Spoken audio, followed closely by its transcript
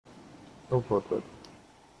Go for it.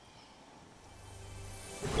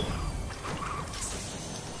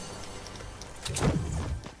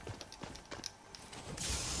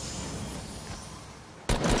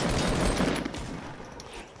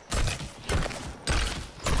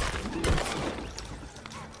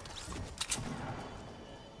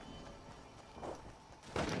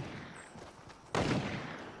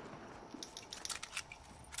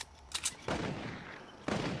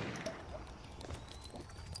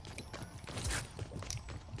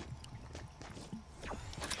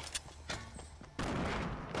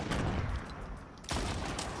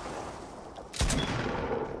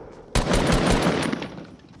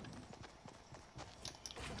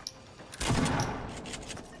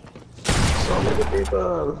 So many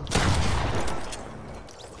people.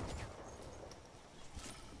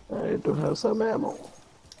 I need to have some ammo.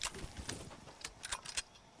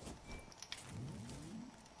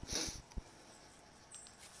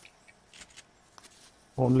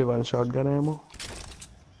 Only one shotgun ammo.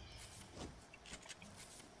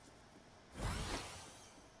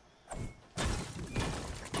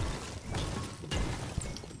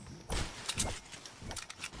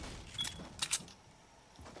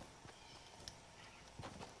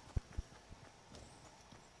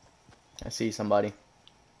 I see somebody.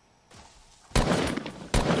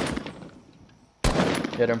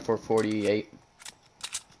 Hit him for 48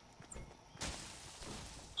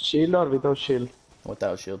 Shield or without shield?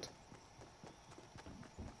 without shield.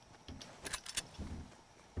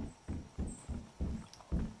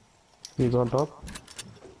 He's on top.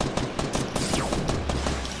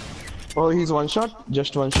 Oh, he's one shot?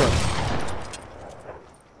 Just one shot.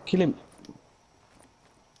 Kill him.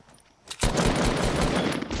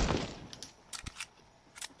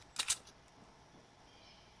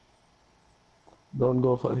 Don't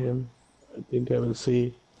go for him. I think I will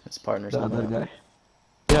see His partner's the coming other out. guy.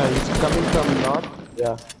 Yeah, he's coming from north.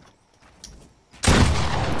 Yeah.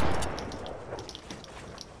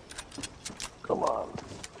 Come on.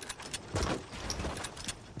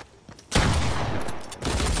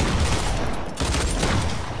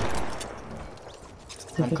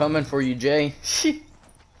 I'm coming for you, Jay.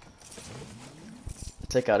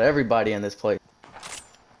 Take out everybody in this place.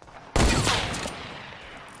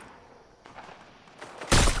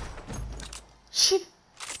 Shit.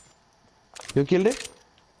 You killed it?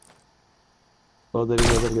 Oh, there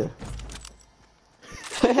is another guy.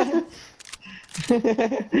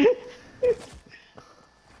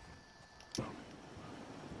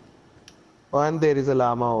 Oh, and there is a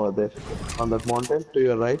llama over there on that mountain to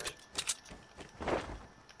your right.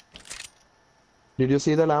 Did you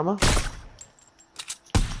see the llama?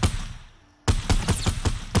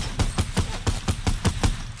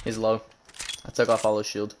 He's low. I took off all his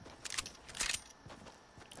shield.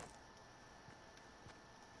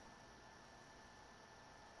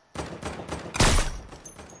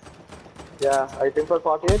 Yeah, item for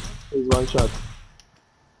 48 is one shot.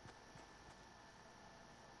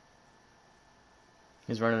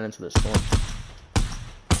 He's running into the storm.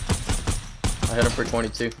 I hit him for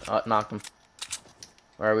 22. Knocked him.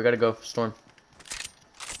 Alright, we gotta go. Storm.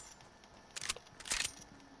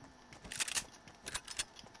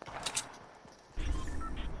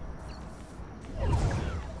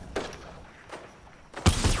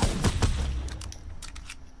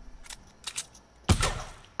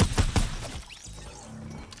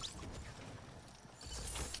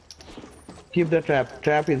 Keep the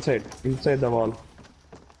trap inside the wall.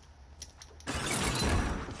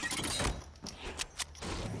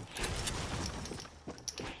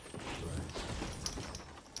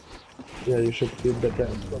 Yeah, you should keep the trap.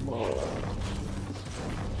 Come on.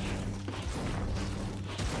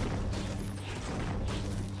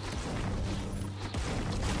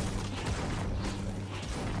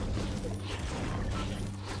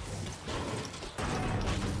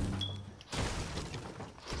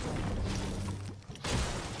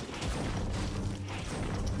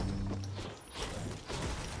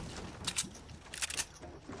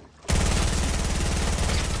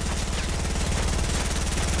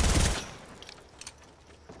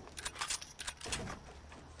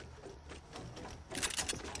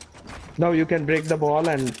 Now you can break the wall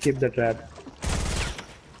and keep the trap.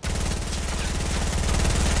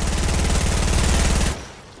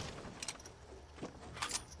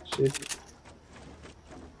 Shit.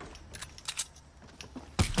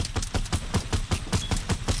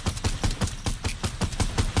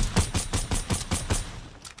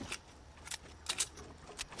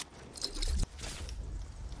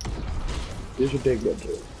 You should take that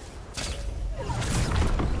road.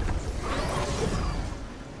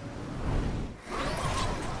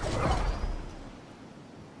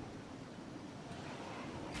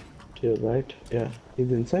 To your right. Yeah,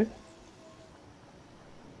 he's inside.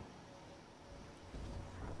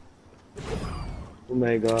 Oh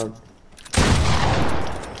my god.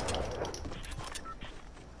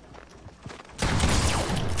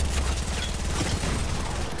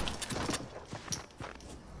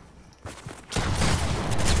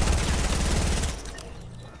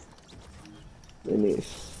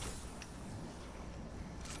 Nice.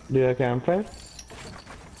 Do you have campfire?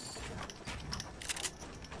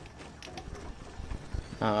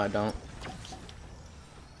 No, I don't.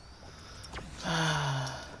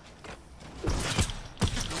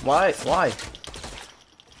 Why? Why?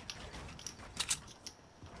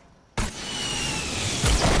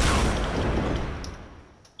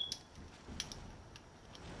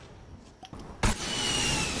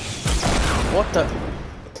 What the?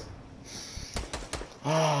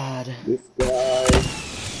 God. This guy.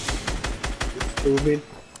 It's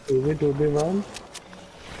 2v1.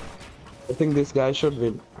 I think this guy should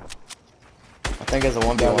win. I think it's a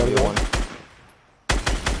 1v1v1.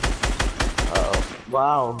 Uh-oh.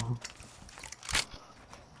 Wow.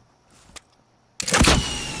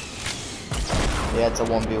 Yeah, it's a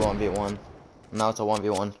 1v1v1. Now it's a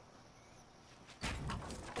 1v1. I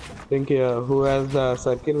think who has the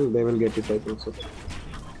circle, they will get it, I think so.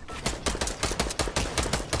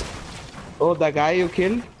 Oh, the guy you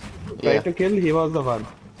killed? Yeah. Tried to kill, he was the one.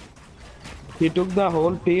 He took the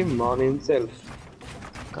whole team on himself.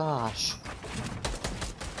 Gosh.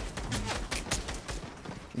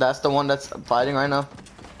 That's the one that's fighting right now?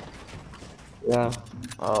 Yeah.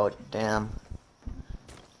 Oh, damn.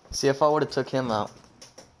 See, if I would have took him out,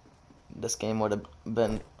 this game would have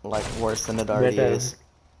been, like, worse than it already Better. is.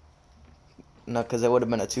 No, because it would have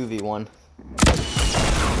been a 2v1.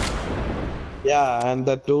 Yeah, and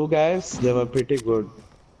the two guys, they were pretty good.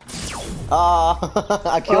 Ah,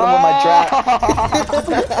 I killed him with my trap.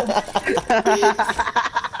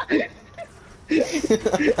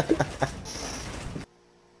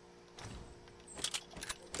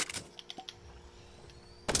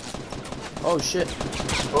 Oh, shit.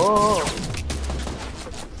 Oh!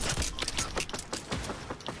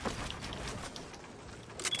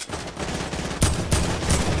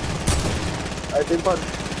 I think for...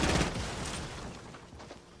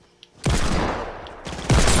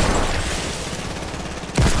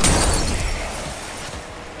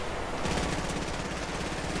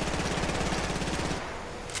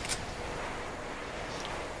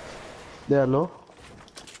 They are low.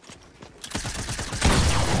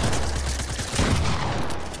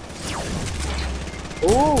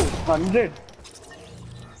 Oh, 100.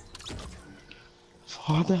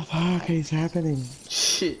 What the fuck is happening?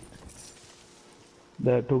 Shit.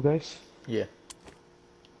 The two guys? Yeah.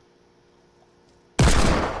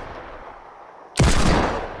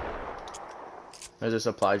 There's a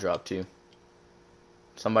supply drop too.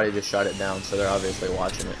 Somebody just shot it down, so they're obviously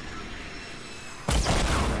watching it.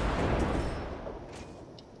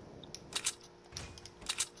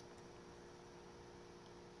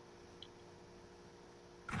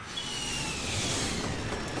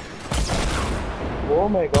 Oh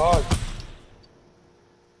my god.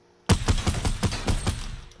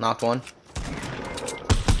 Knocked one.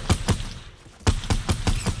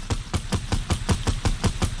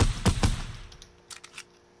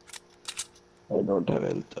 I don't have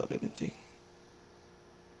health or anything.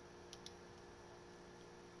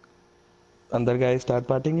 Other guy start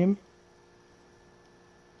partying him?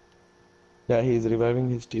 Yeah, he's reviving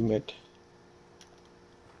his teammate.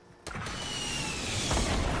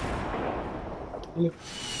 Hello.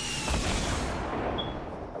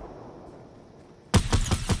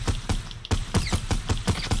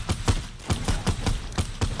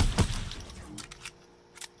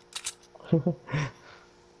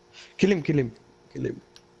 Kill him, kill him, kill him.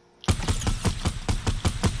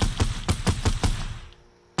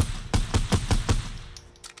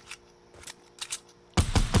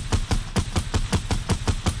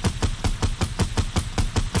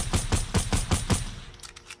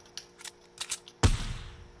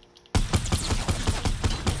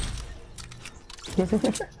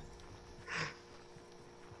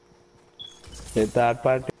 Hit that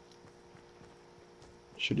part.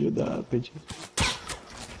 Should you the RPG?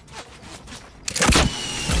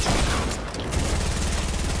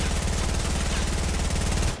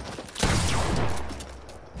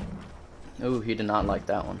 Ooh, he did not like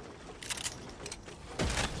that one.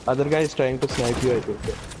 Other guy is trying to snipe you, I think.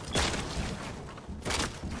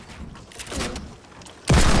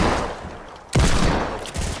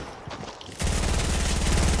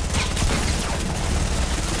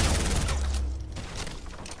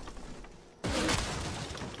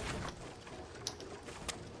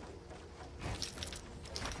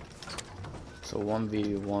 So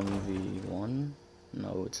 1v1v1?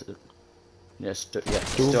 No, it's a... Yeah, still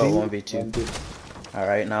 2v, 1v2.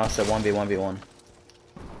 Alright, now it's a 1v1v1.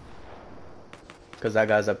 Because that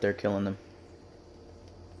guy's up there killing them.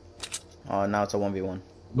 Oh, now it's a 1v1.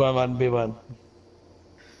 1v1.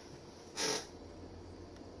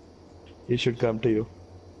 He should come to you.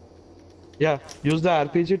 Yeah, use the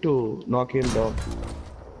RPG to knock him down.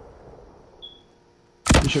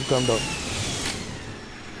 He should come down.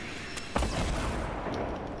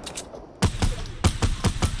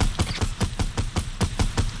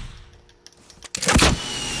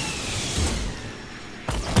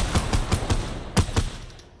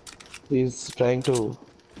 He's trying to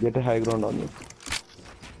get a high ground on you.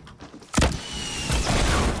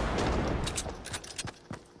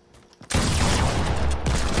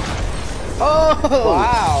 Oh!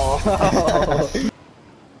 Wow!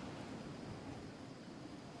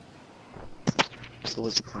 So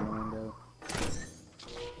what's the commando?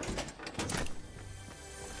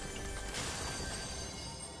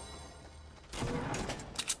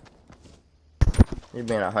 You're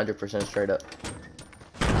being 100% straight up.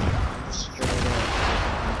 Straight up.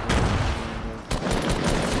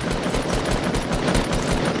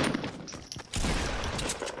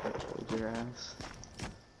 Told your ass.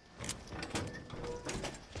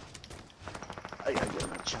 I gotta get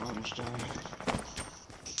my challenge done.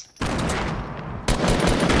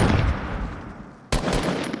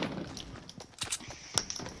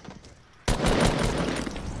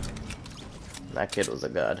 That kid was a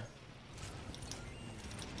god.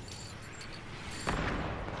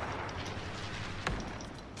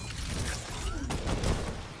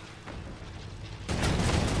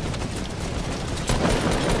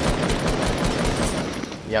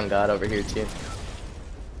 Young god over here too.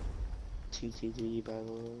 TTD by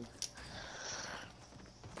the way.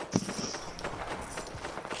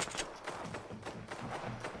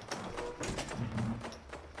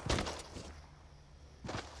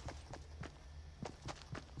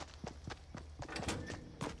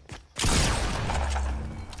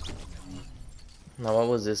 Now what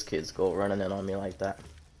was this kid's goal running in on me like that?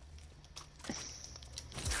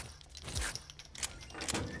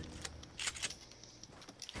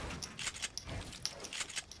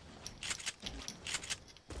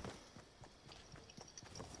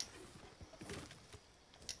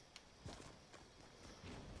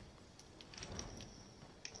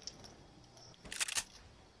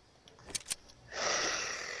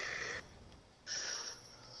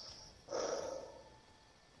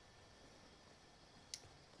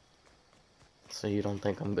 So you don't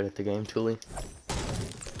think I'm good at the game, Tuli?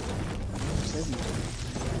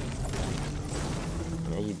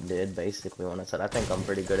 Yeah, you did basically when I said I think I'm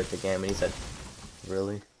pretty good at the game, and he said,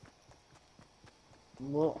 "Really?"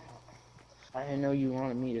 Well, I didn't know you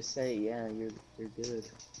wanted me to say, yeah, you're good.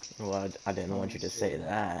 Well, I didn't want you to say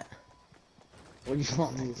that. What do you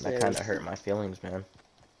want me to say? That kind of hurt my feelings, man.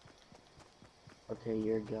 Okay,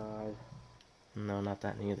 you're God. No, not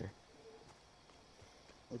that neither.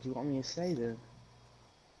 What do you want me to say then?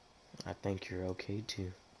 I think you're okay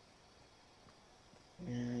too.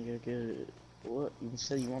 Yeah, you're good. What? You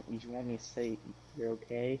said you want me to say you're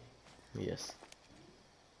okay? Yes.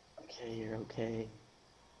 Okay, you're okay.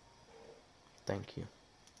 Thank you.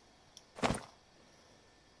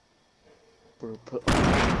 For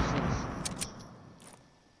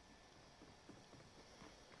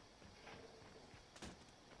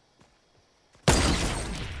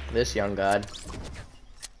This young god.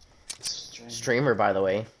 Streamer, by the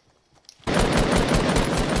way.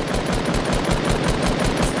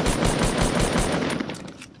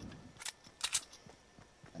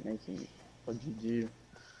 Making. What'd you do?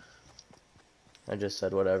 I just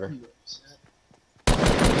said whatever. You upset?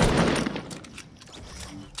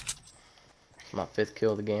 My 5th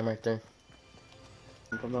kill of the game right there.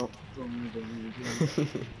 Come out.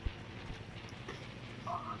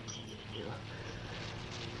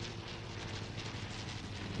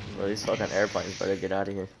 Bro, these fucking airplanes better get out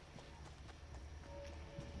of here.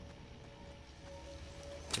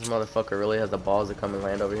 This motherfucker really has the balls to come and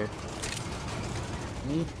land over here.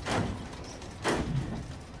 Me?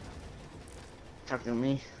 Talking to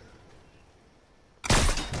me?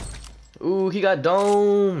 Ooh, he got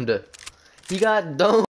domed. He got domed.